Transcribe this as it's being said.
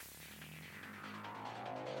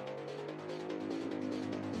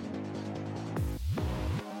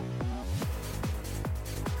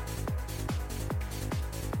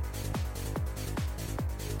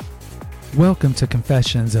Welcome to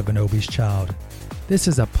Confessions of an Obese Child. This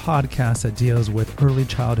is a podcast that deals with early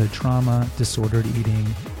childhood trauma, disordered eating,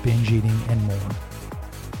 binge eating, and more.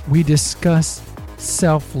 We discuss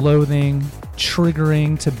self-loathing,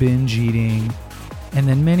 triggering to binge eating, and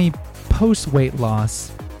then many post-weight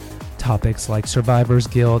loss topics like survivor's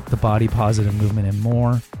guilt, the body positive movement, and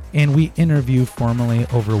more. And we interview formerly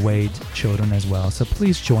overweight children as well. So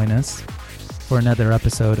please join us for another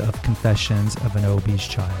episode of Confessions of an Obese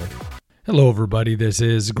Child. Hello, everybody. This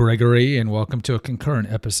is Gregory, and welcome to a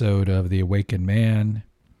concurrent episode of The Awakened Man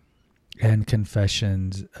and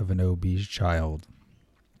Confessions of an Obese Child.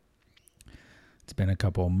 It's been a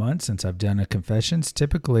couple of months since I've done a Confessions.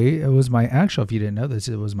 Typically, it was if you didn't know this,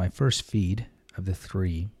 it was my first feed of the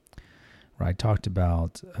three, where I talked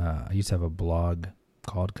about, I used to have a blog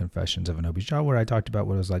called Confessions of an Obese Child, where I talked about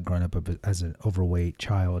what it was like growing up as an overweight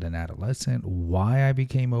child and adolescent, why I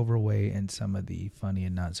became overweight, and some of the funny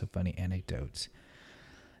and not so funny anecdotes.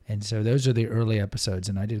 And so those are the early episodes,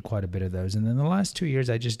 and I did quite a bit of those. And then the last 2 years,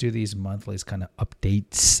 I just do these monthly kind of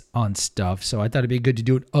updates on stuff. So I thought it'd be good to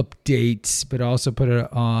do an updates, but also put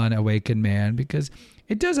it on Awakened Man, because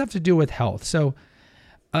it does have to do with health. So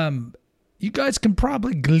you guys can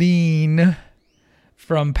probably glean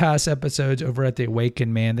from past episodes over at The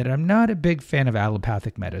Awakened Man that I'm not a big fan of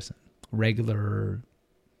allopathic medicine, regular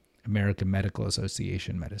American Medical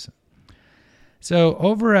Association medicine. So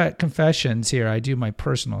over at Confessions here, I do my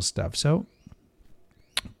personal stuff. So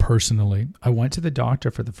personally, I went to the doctor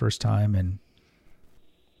for the first time in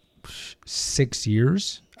 6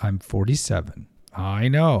 years. I'm 47. I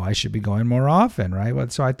know I should be going more often,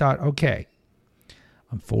 right? So I thought, okay,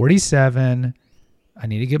 I'm 47. I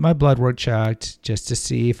need to get my blood work checked just to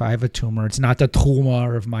see if I have a tumor. It's not the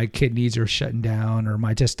tumor, if my kidneys are shutting down or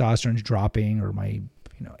my testosterone's dropping or my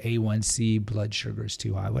A1C blood sugar is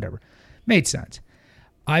too high, whatever. Made sense.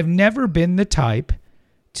 I've never been the type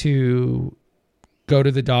to go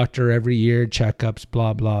to the doctor every year, checkups,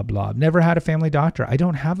 blah, blah, blah. I've never had a family doctor. I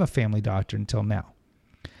don't have a family doctor until now.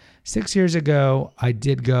 6 years ago, I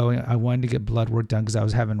did go. I wanted to get blood work done because I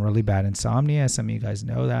was having really bad insomnia. Some of you guys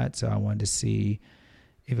know that. So I wanted to see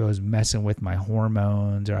if it was messing with my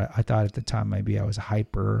hormones, or I thought at the time maybe I was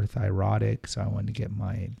hyperthyroidic. So I wanted to get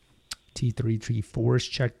my T3, T4s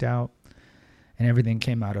checked out, and everything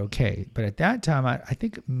came out okay. But at that time, I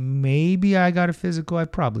think maybe I got a physical. I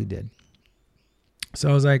probably did. So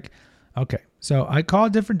I was like, okay. So I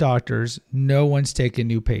called different doctors. No one's taking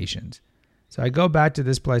new patients. So I go back to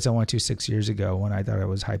this place I went to 6 years ago when I thought I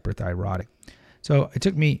was hyperthyroidic. So it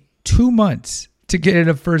took me 2 months to get in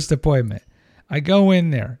a first appointment. I go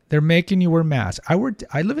in there. They're making you wear masks. I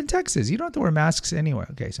live in Texas. You don't have to wear masks anyway.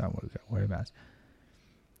 Okay, so I'm going to wear a mask.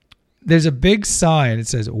 There's a big sign. It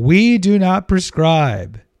says, "We do not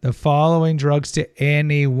prescribe the following drugs to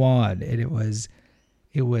anyone." And it was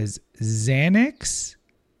Xanax.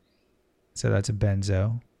 So that's a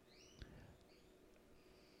benzo.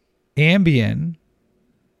 Ambien,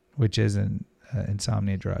 which is an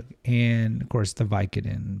insomnia drug, and of course the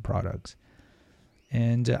Vicodin products.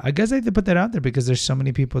 And I guess I have to put that out there because there's so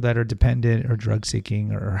many people that are dependent or drug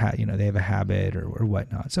seeking or they have a habit or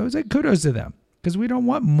whatnot. So it's like kudos to them because we don't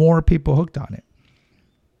want more people hooked on it.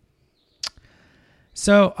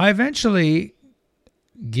 So I eventually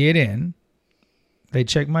get in. They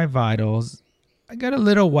check my vitals. I got a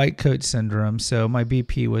little white coat syndrome, so my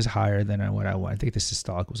BP was higher than what I want. I think the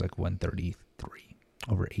systolic was like 133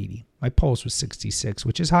 over 80. My pulse was 66,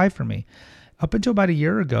 which is high for me. Up until about a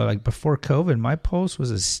year ago, like before COVID, my pulse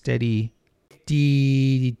was a steady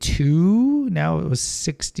 52. Now it was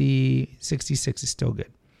 60, 66 is still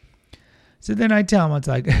good. So then I tell them, it's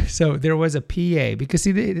like, so there was a PA, because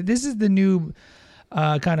see, this is the new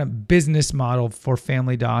kind of business model for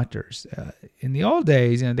family doctors. In the old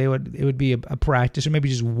days, it would be a practice, or maybe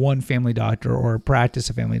just one family doctor or a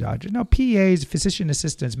practice of family doctors. Now, PAs, physician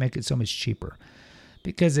assistants, make it so much cheaper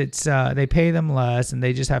because it's they pay them less and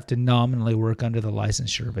they just have to nominally work under the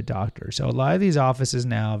licensure of a doctor. So a lot of these offices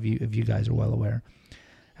now, if you guys are well aware,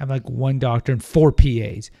 have like one doctor and 4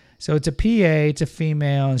 PAs. So it's a PA, it's a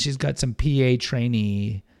female, and she's got some PA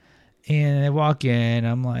trainee. And I walk in,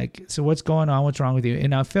 I'm like, so what's going on? What's wrong with you?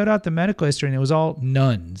 And I filled out the medical history, and it was all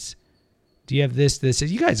nuns. Do you have this?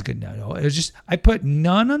 You guys could know. It was just, I put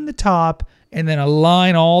none on the top and then a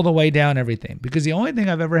line all the way down everything. Because the only thing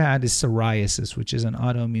I've ever had is psoriasis, which is an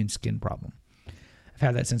autoimmune skin problem. I've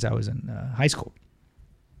had that since I was in high school.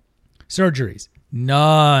 Surgeries,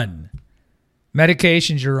 none.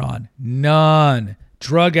 Medications you're on, none.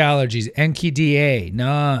 Drug allergies, NKDA,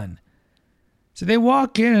 none. So they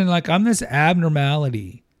walk in and like, I'm this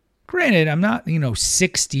abnormality. Granted, I'm not,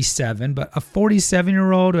 67, but a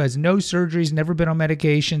 47-year-old who has no surgeries, never been on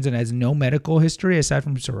medications, and has no medical history aside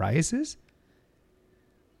from psoriasis.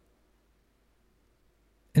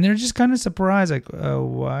 And they're just kind of surprised, like,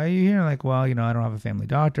 why are you here? Like, well, I don't have a family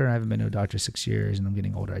doctor. I haven't been to a doctor 6 years, and I'm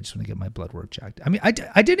getting older. I just want to get my blood work checked. I mean, I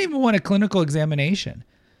didn't even want a clinical examination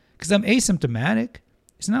because I'm asymptomatic.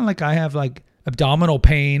 It's not like I have, like, abdominal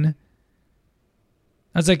pain.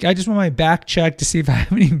 I was like, I just want my back checked to see if I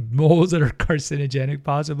have any moles that are carcinogenic,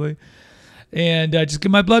 possibly. And just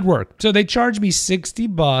get my blood work. So they charged me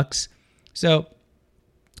 $60. So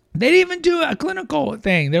they didn't even do a clinical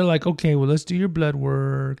thing. They're like, okay, well, let's do your blood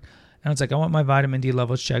work. And it's like, I want my vitamin D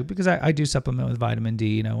levels checked because I do supplement with vitamin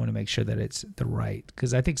D, and I want to make sure that it's the right.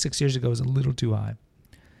 Because I think 6 years ago it was a little too high.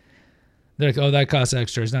 They're like, oh, that costs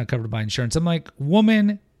extra. It's not covered by insurance. I'm like,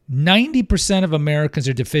 woman, 90% of Americans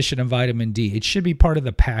are deficient in vitamin D. It should be part of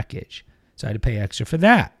the package. So I had to pay extra for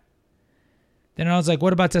that. Then I was like,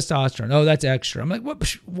 what about testosterone? Oh, that's extra. I'm like,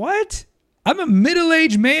 what? I'm a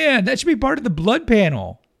middle-aged man. That should be part of the blood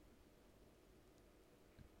panel.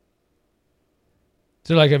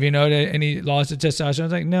 So like, have you noticed any loss of testosterone? I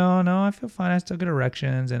was like, no, I feel fine. I still get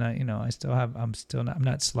erections, and I'm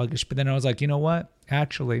not sluggish. But then I was like, you know what?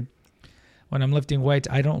 Actually, when I'm lifting weights,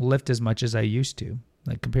 I don't lift as much as I used to.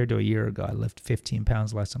 Like compared to a year ago, I lift 15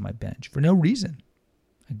 pounds less on my bench for no reason.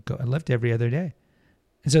 I lift every other day.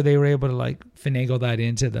 And so they were able to like finagle that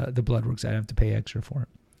into the blood work, so I don't have to pay extra for it.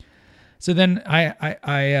 So then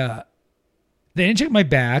they didn't check my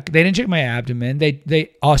back. They didn't check my abdomen. They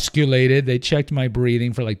osculated. They checked my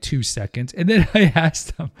breathing for like 2 seconds. And then I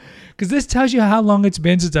asked them, because this tells you how long it's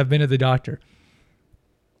been since I've been to the doctor.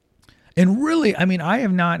 And really, I mean, I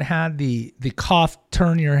have not had the cough,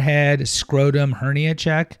 turn your head, scrotum hernia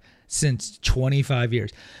check since 25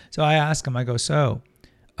 years. So I asked him, I go, so,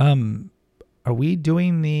 are we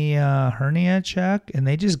doing the hernia check? And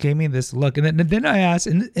they just gave me this look. And then I asked,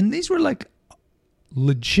 and these were like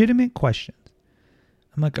legitimate questions.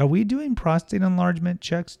 I'm like, are we doing prostate enlargement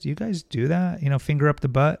checks? Do you guys do that? Finger up the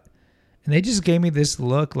butt. And they just gave me this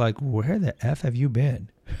look like, where the F have you been?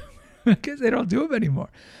 Because they don't do them anymore.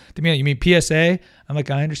 To me, you mean PSA? I'm like,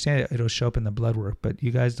 I understand it'll show up in the blood work, but you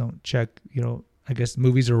guys don't check, I guess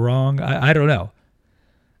movies are wrong. I don't know.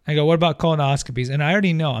 I go, what about colonoscopies? And I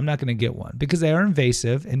already know I'm not going to get one because they are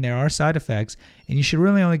invasive and there are side effects, and you should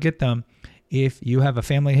really only get them if you have a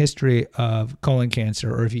family history of colon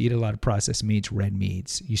cancer or if you eat a lot of processed meats, red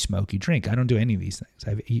meats, you smoke, you drink. I don't do any of these things.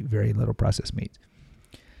 I eat very little processed meats.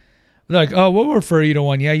 They're like, oh, we'll refer you to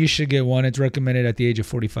one. Yeah, you should get one. It's recommended at the age of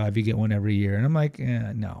 45. You get one every year. And I'm like,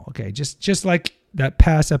 no. Okay, just like that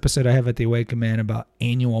past episode I have at the Awaken Man about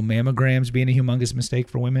annual mammograms being a humongous mistake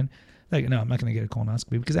for women. Like, no, I'm not going to get a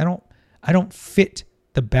colonoscopy because I don't fit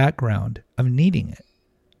the background of needing it.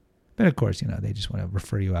 But of course, they just want to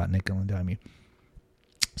refer you out, nickel and dime you.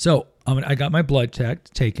 So I got my blood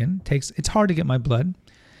taken. It's hard to get my blood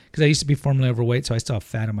because I used to be formerly overweight, so I still have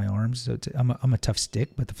fat on my arms. So I'm a tough stick,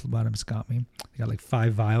 but the phlebotomist got me. They got like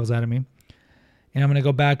 5 vials out of me. And I'm going to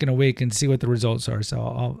go back in a week and see what the results are.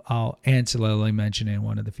 So I'll ancillarily mention in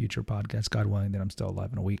one of the future podcasts, God willing, that I'm still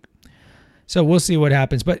alive in a week. So we'll see what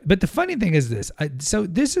happens. But the funny thing is this. So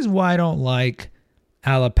this is why I don't like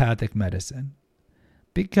allopathic medicine.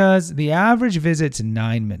 Because the average visit's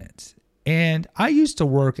 9 minutes. And I used to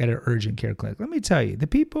work at an urgent care clinic. Let me tell you, the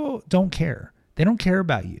people don't care. They don't care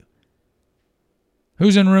about you.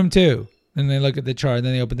 Who's in room 2? And they look at the chart, and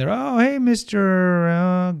then they open their, oh, hey,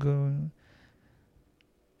 Mr. Go. And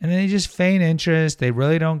then they just feign interest. They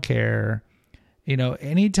really don't care.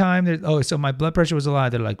 Anytime so my blood pressure was a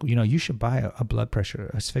lot. They're like, you should buy a blood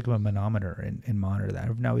pressure, a sphygmomanometer and monitor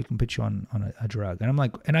that. Now we can put you on a drug. And I'm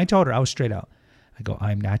like, and I told her, I was straight out. I go,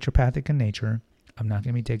 I'm naturopathic in nature. I'm not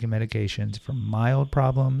going to be taking medications for mild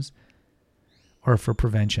problems or for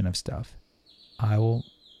prevention of stuff. I will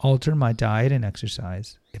alter my diet and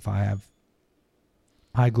exercise if I have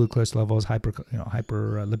high glucose levels,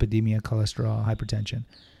 hyperlipidemia, cholesterol, hypertension.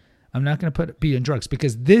 I'm not going to be in drugs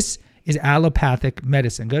because this is allopathic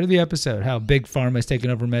medicine. Go to the episode, how big pharma is taking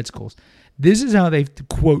over med schools. This is how they,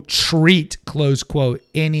 quote, treat, close quote,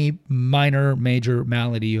 any minor, major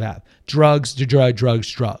malady you have. Drugs.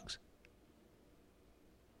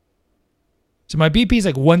 So my BP is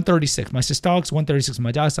like 136. My systolic's 136.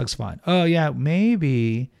 My diastolic's fine. Oh, yeah,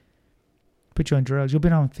 maybe put you on drugs. You've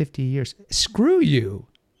been on 50 years. Screw you.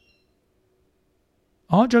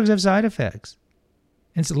 All drugs have side effects.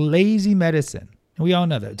 It's lazy medicine. And we all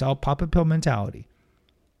know that. It's all pop a pill mentality.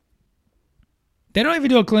 They don't even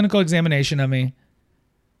do a clinical examination of me,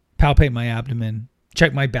 palpate my abdomen,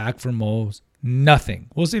 check my back for moles. Nothing.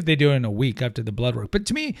 We'll see if they do it in a week after the blood work. But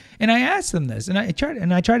to me, and I asked them this, and I tried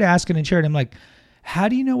to ask it in charity. I'm like, how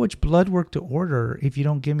do you know which blood work to order if you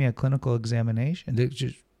don't give me a clinical examination? They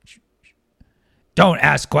just, don't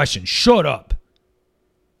ask questions. Shut up.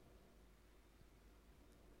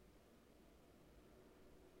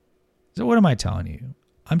 So what am I telling you?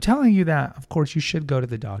 I'm telling you that, of course, you should go to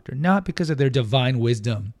the doctor, not because of their divine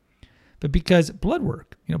wisdom, but because blood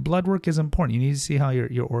work. Blood work is important. You need to see how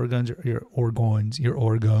your organs,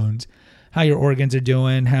 how your organs are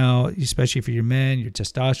doing, how, especially for your men, your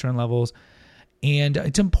testosterone levels. And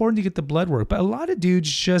it's important to get the blood work. But a lot of dudes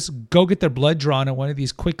just go get their blood drawn at one of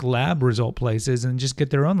these quick lab result places and just get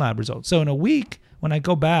their own lab results. So in a week, when I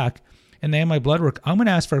go back and they have my blood work, I'm going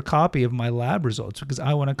to ask for a copy of my lab results because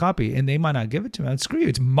I want a copy. And they might not give it to me. Screw you.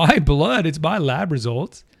 It's my blood. It's my lab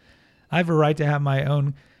results. I have a right to have my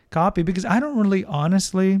own copy because I don't really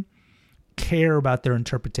honestly care about their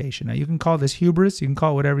interpretation. Now, you can call this hubris. You can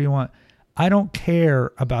call it whatever you want. I don't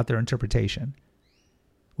care about their interpretation.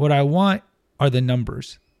 What I want are the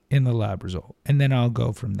numbers in the lab result. And then I'll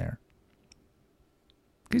go from there.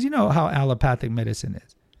 Because you know how allopathic medicine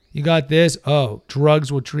is. You got this,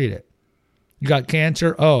 drugs will treat it. You got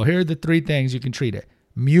cancer, here are the 3 things you can treat it.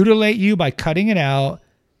 Mutilate you by cutting it out,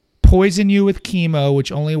 poison you with chemo,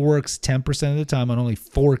 which only works 10% of the time on only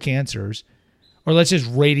 4 cancers, or let's just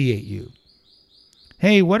radiate you.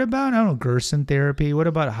 Hey, what about, Gerson therapy? What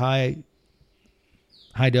about high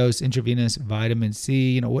dose intravenous vitamin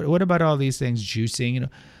C? What about all these things, juicing,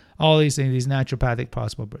 all these things, these naturopathic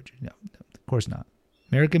possible bridges? No, of course not.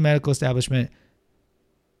 American medical establishment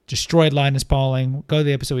destroyed Linus Pauling. Go to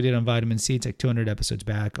the episode we did on vitamin C. It's like 200 episodes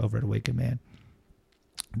back over at Awakened Man.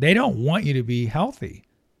 They don't want you to be healthy.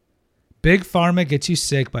 Big Pharma gets you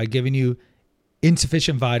sick by giving you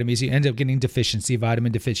insufficient vitamins. You end up getting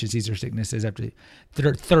vitamin deficiencies or sicknesses after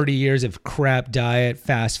 30 years of crap diet,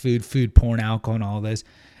 fast food, food porn, alcohol, and all this.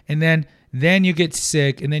 And then you get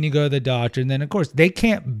sick, and then you go to the doctor, and then, of course, they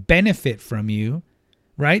can't benefit from you,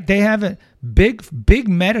 right? They have a big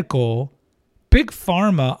medical, big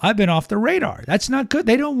pharma. I've been off the radar. That's not good.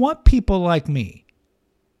 They don't want people like me.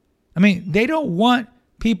 They don't want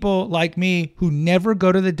people like me who never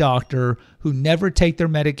go to the doctor, who never take their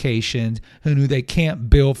medications, who they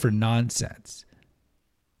can't bill for nonsense.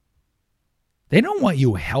 They don't want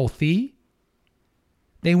you healthy.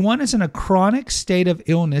 They want us in a chronic state of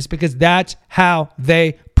illness because that's how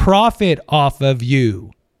they profit off of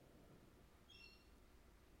you.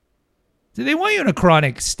 So they want you in a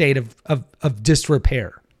chronic state of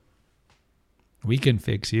disrepair. We can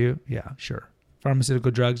fix you. Yeah, sure. Pharmaceutical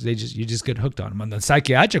drugs, you just get hooked on them. On the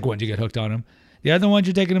psychiatric ones, you get hooked on them. The other ones,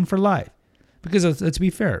 you're taking them for life. Because let's be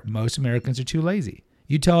fair, most Americans are too lazy.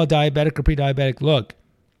 You tell a diabetic or pre-diabetic, look,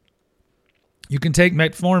 you can take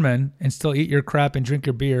metformin and still eat your crap and drink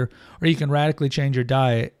your beer, or you can radically change your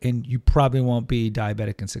diet and you probably won't be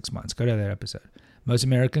diabetic in 6 months. Go to that episode. Most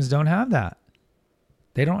Americans don't have that.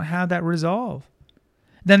 They don't have that resolve.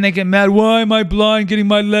 Then they get mad. Why am I blind, getting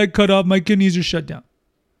my leg cut off? My kidneys are shut down.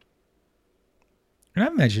 And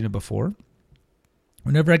I've mentioned it before.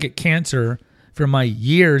 Whenever I get cancer from my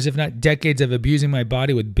years, if not decades of abusing my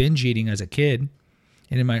body with binge eating as a kid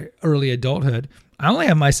and in my early adulthood, I only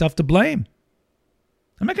have myself to blame.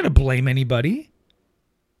 I'm not going to blame anybody.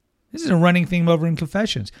 This is a running theme over in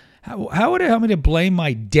Confessions. How would it help me to blame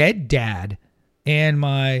my dead dad and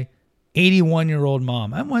my 81-year-old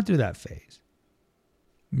mom? I went through that phase.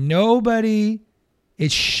 Nobody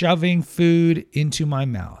is shoving food into my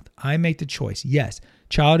mouth. I make the choice. Yes,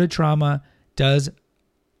 childhood trauma does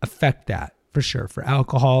affect that for sure, for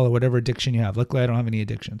alcohol or whatever addiction you have. Luckily, I don't have any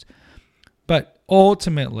addictions. But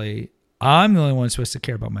ultimately, I'm the only one supposed to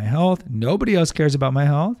care about my health. Nobody else cares about my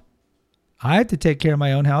health. I have to take care of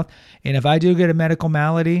my own health. And if I do get a medical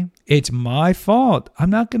malady, it's my fault.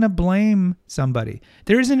 I'm not going to blame somebody.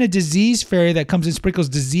 There isn't a disease fairy that comes and sprinkles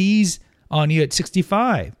disease on you at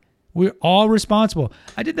 65. We're all responsible.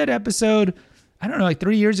 I did that episode, like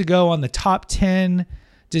 3 years ago on the top 10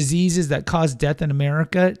 diseases that cause death in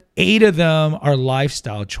America. 8 of them are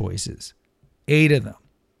lifestyle choices. 8 of them.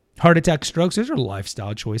 Heart attack, strokes, those are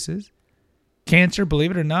lifestyle choices. Cancer,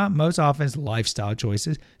 believe it or not, most often is lifestyle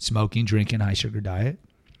choices. Smoking, drinking, high sugar diet.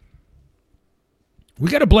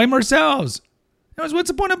 We got to blame ourselves. What's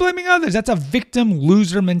the point of blaming others? That's a victim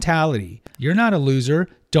loser mentality. You're not a loser.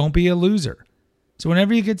 Don't be a loser. So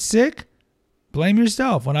whenever you get sick, blame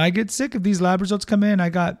yourself. When I get sick, if these lab results come in, I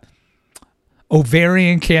got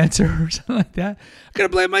ovarian cancer or something like that, I got to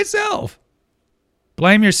blame myself.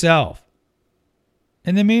 Blame yourself.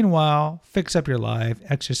 In the meanwhile, fix up your life,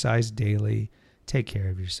 exercise daily, take care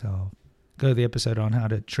of yourself. Go to the episode on how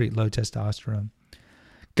to treat low testosterone.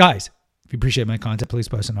 Guys, if you appreciate my content, please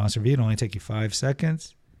post an honest review. It'll only take you 5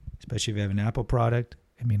 seconds, especially if you have an Apple product.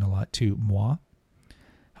 It means a lot to moi.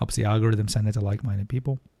 Helps the algorithm send it to like-minded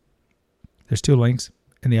people. There's 2 links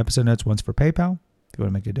in the episode notes. One's for PayPal. If you want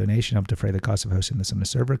to make a donation, help defray the cost of hosting this on the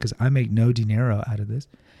server, because I make no dinero out of this.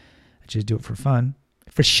 I just do it for fun.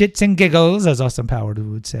 For shits and giggles, as Austin Powers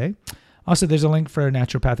would say. Also, there's a link for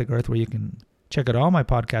Naturopathic Earth where you can check out all my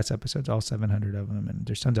podcast episodes, all 700 of them, and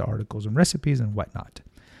there's tons of articles and recipes and whatnot.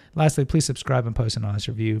 Lastly, please subscribe and post an honest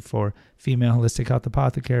review for Female Holistic Health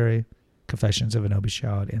Apothecary, Confessions of an Obese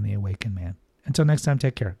Child, and The Awakened Man. Until next time,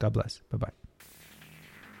 take care. God bless. Bye-bye.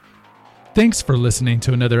 Thanks for listening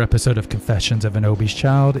to another episode of Confessions of an Obese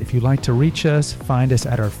Child. If you'd like to reach us, find us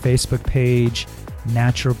at our Facebook page,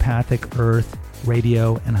 Naturopathic Earth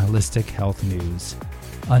Radio and Holistic Health News.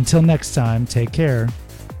 Until next time, take care